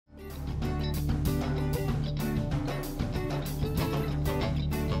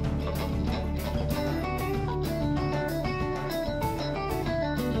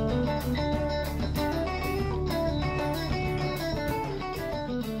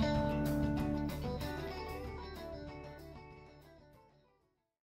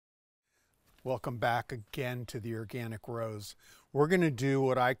Welcome back again to the Organic Rose. We're going to do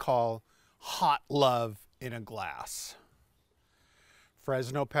what I call hot love in a glass.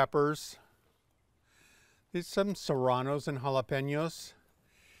 Fresno peppers, these some serranos and jalapenos,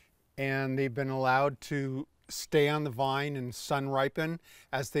 and they've been allowed to stay on the vine and sun ripen.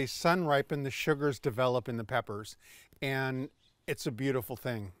 As they sun ripen, the sugars develop in the peppers, and it's a beautiful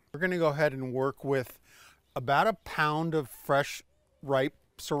thing. We're going to go ahead and work with about a pound of fresh, ripe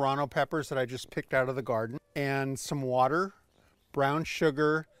serrano peppers that I just picked out of the garden, and some water, brown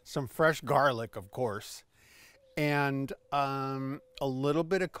sugar, some fresh garlic, of course, and a little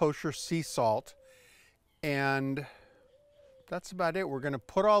bit of kosher sea salt, and that's about it. We're going to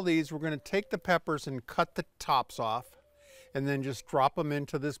put all these, we're going to take the peppers and cut the tops off, and then just drop them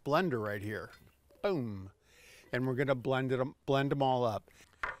into this blender right here. Boom. And we're going to blend them all up.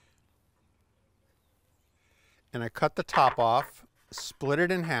 And I cut the top off, split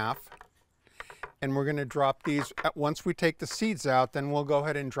it in half, and we're going to drop these. Once we take the seeds out, then we'll go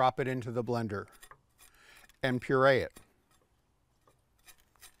ahead and drop it into the blender and puree it.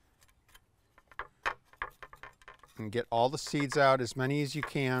 And get all the seeds out, as many as you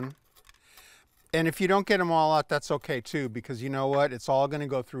can. And if you don't get them all out, that's okay too, because you know what? It's all going to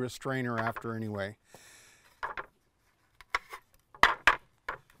go through a strainer after anyway.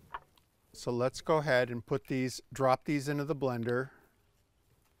 So let's go ahead and put these, drop these into the blender.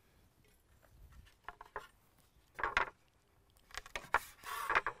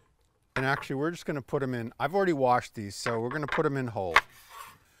 And actually, we're just going to put them in. I've already washed these, so we're going to put them in whole.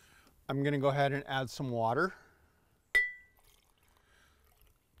 I'm going to go ahead and add some water.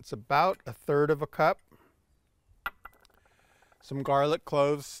 It's about 1/3 cup. Some garlic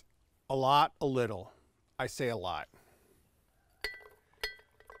cloves, a lot, a little. I say a lot.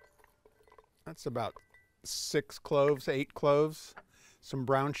 That's about 6 cloves, 8 cloves. Some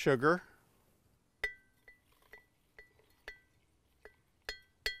brown sugar.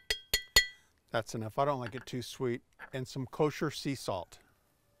 That's enough. I don't like it too sweet. And some kosher sea salt.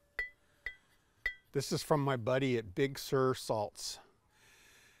 This is from my buddy at Big Sur Salts.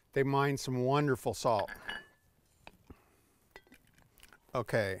 They mine some wonderful salt.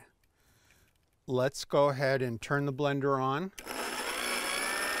 Okay, let's go ahead and turn the blender on.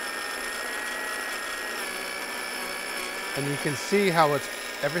 And you can see how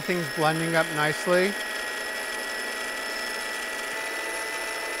everything's blending up nicely.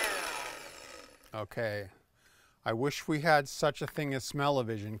 Okay, I wish we had such a thing as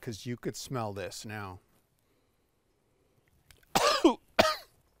smell-o-vision, because you could smell this now.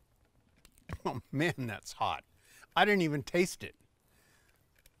 Oh man, that's hot. I didn't even taste it.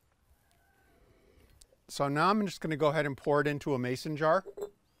 So now I'm just going to go ahead and pour it into a mason jar.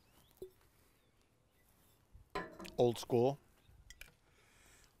 Old school.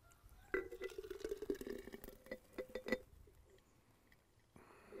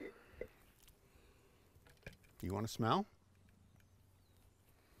 You want to smell?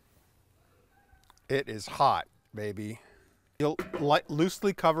 It is hot, baby. You'll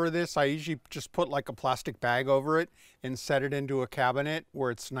loosely cover this. I usually just put like a plastic bag over it and set it into a cabinet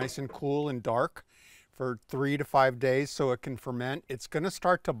where it's nice and cool and dark for 3 to 5 days so it can ferment. It's going to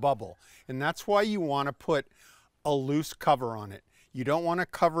start to bubble, and that's why you want to put a loose cover on it. You don't want to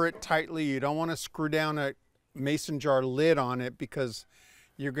cover it tightly. You don't want to screw down a mason jar lid on it, because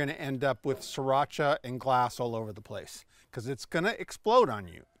you're going to end up with sriracha and glass all over the place, because it's going to explode on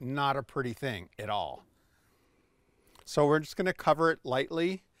you. Not a pretty thing at all. So we're just going to cover it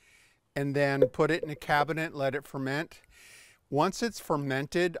lightly and then put it in a cabinet, let it ferment. Once it's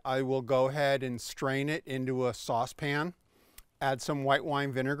fermented, I will go ahead and strain it into a saucepan, add some white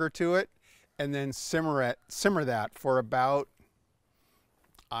wine vinegar to it, and then simmer that for about,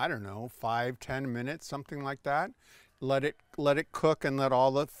 I don't know, 5-10 minutes, something like that. Let it cook and let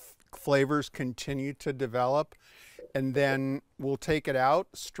all the flavors continue to develop. And then we'll take it out,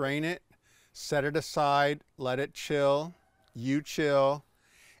 strain it, set it aside, let it chill, you chill,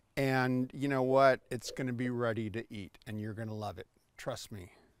 and you know what? It's going to be ready to eat, and you're going to love it. Trust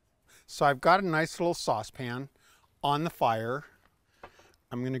me. So I've got a nice little saucepan on the fire.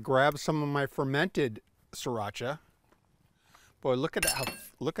 I'm going to grab some of my fermented sriracha. Boy, look at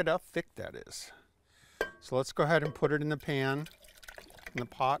how thick that is. So let's go ahead and put it in the pan, in the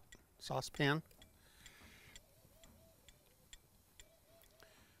pot, saucepan.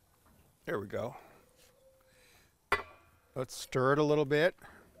 There we go. Let's stir it a little bit.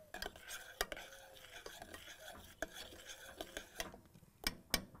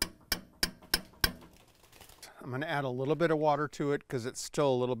 I'm going to add a little bit of water to it because it's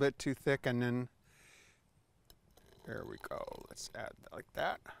still a little bit too thick, and then there we go. Let's add like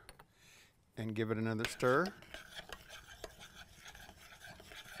that. and give it another stir.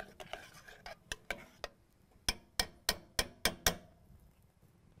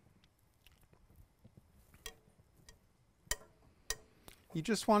 You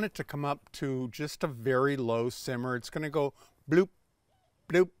just want it to come up to just a very low simmer. It's going to go bloop,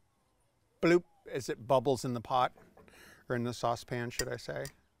 bloop, bloop as it bubbles in the pot, or in the saucepan, should I say.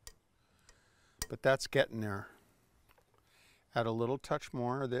 But that's getting there. Add a little touch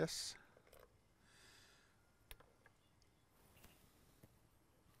more of this.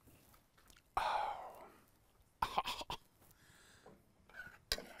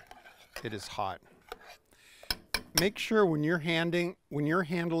 It is hot. Make sure when you're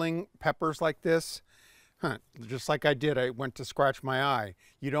handling peppers like this, just like I did, I went to scratch my eye.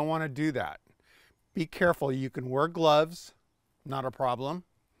 You don't want to do that. Be careful. You can wear gloves, not a problem.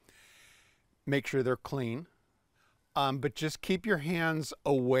 Make sure they're clean. But just keep your hands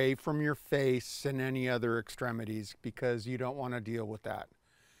away from your face and any other extremities, because you don't want to deal with that.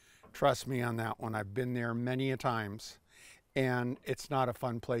 Trust me on that one. I've been there many a times, and it's not a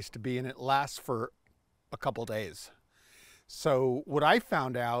fun place to be, and it lasts for a couple days. So what I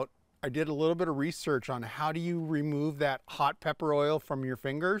found out, I did a little bit of research on how do you remove that hot pepper oil from your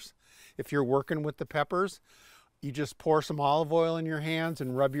fingers. If you're working with the peppers, you just pour some olive oil in your hands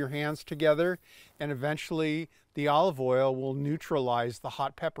and rub your hands together, and eventually the olive oil will neutralize the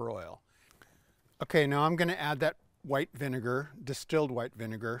hot pepper oil. Okay, now I'm going to add that white vinegar, distilled white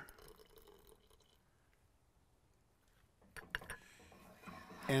vinegar.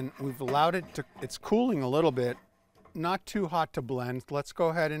 And we've allowed it to, it's cooling a little bit, not too hot to blend. Let's go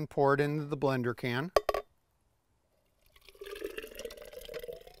ahead and pour it into the blender can.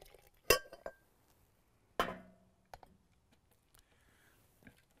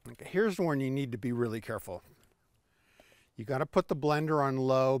 Okay, here's when you need to be really careful. You got to put the blender on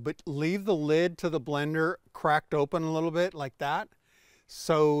low, but leave the lid to the blender cracked open a little bit like that,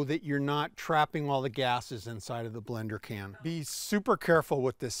 so that you're not trapping all the gases inside of the blender can. Be super careful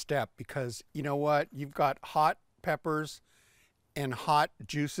with this step, because you know what? You've got hot peppers and hot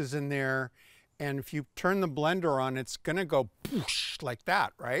juices in there, and if you turn the blender on, it's gonna go poosh like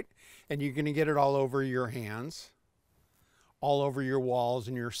that, right? And you're gonna get it all over your hands, all over your walls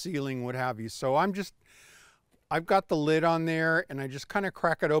and your ceiling, what have you. So I've got the lid on there, and I just kind of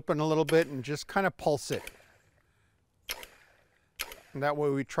crack it open a little bit and just kind of pulse it. And that way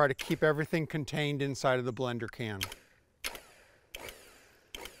we try to keep everything contained inside of the blender can.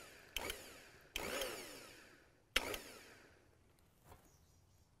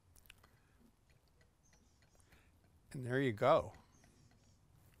 And there you go.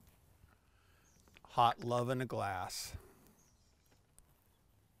 Hot love in a glass.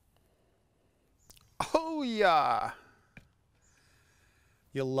 Oh yeah.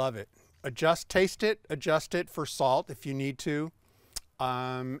 You'll love it. Taste it, adjust it for salt if you need to.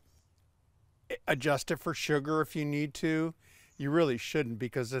 Adjust it for sugar if you need to. You really shouldn't,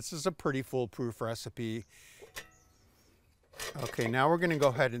 because this is a pretty foolproof recipe. Okay, now we're going to go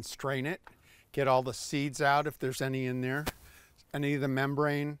ahead and strain it. Get all the seeds out if there's any in there. Any of the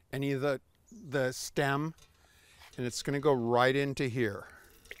membrane, any of the stem. And it's going to go right into here.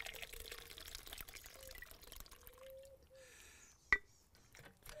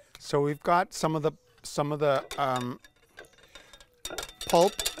 So we've got some of the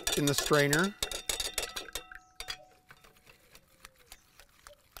pulp in the strainer.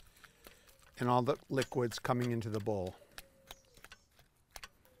 And all the liquids coming into the bowl.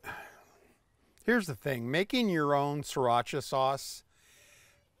 Here's the thing, making your own sriracha sauce,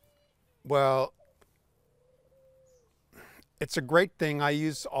 well, it's a great thing. I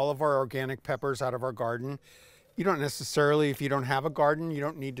use all of our organic peppers out of our garden. You don't necessarily, if you don't have a garden, you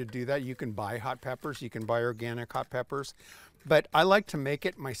don't need to do that. You can buy hot peppers, you can buy organic hot peppers. But I like to make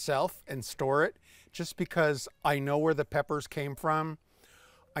it myself and store it, just because I know where the peppers came from.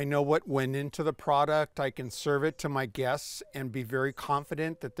 I know what went into the product. I can serve it to my guests and be very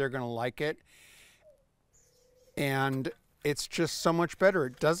confident that they're going to like it. And it's just so much better.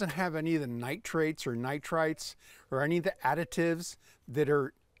 It doesn't have any of the nitrates or nitrites or any of the additives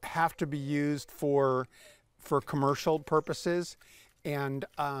that have to be used for commercial purposes. And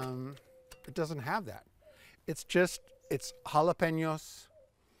it doesn't have that. It's jalapenos,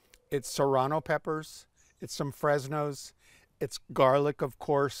 it's serrano peppers, it's some Fresnos, it's garlic, of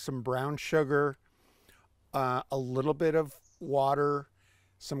course, some brown sugar, a little bit of water,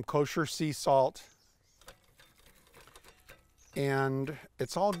 some kosher sea salt, and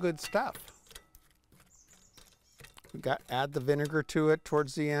it's all good stuff. Add the vinegar to it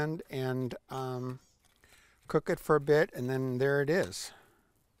towards the end, and cook it for a bit, and then there it is.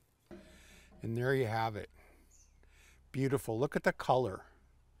 And there you have it. Beautiful. Look at the color.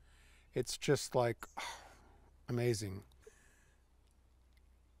 It's just like amazing.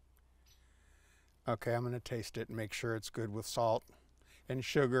 Okay, I'm going to taste it and make sure it's good with salt and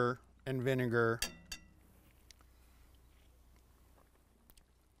sugar and vinegar.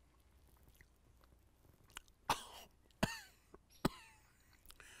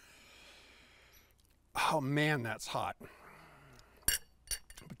 Oh man, that's hot.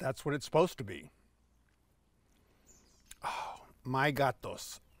 But that's what it's supposed to be. Oh, my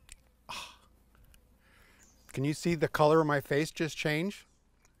gatos. Oh. Can you see the color of my face just change?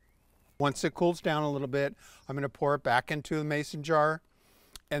 Once it cools down a little bit, I'm going to pour it back into a mason jar,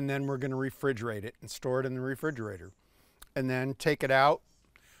 and then we're going to refrigerate it and store it in the refrigerator. And then take it out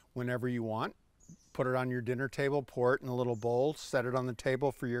whenever you want. Put it on your dinner table, pour it in a little bowl, set it on the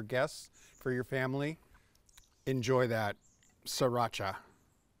table for your guests, for your family. Enjoy that sriracha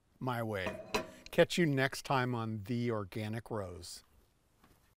my way. Catch you next time on The Organic Rose.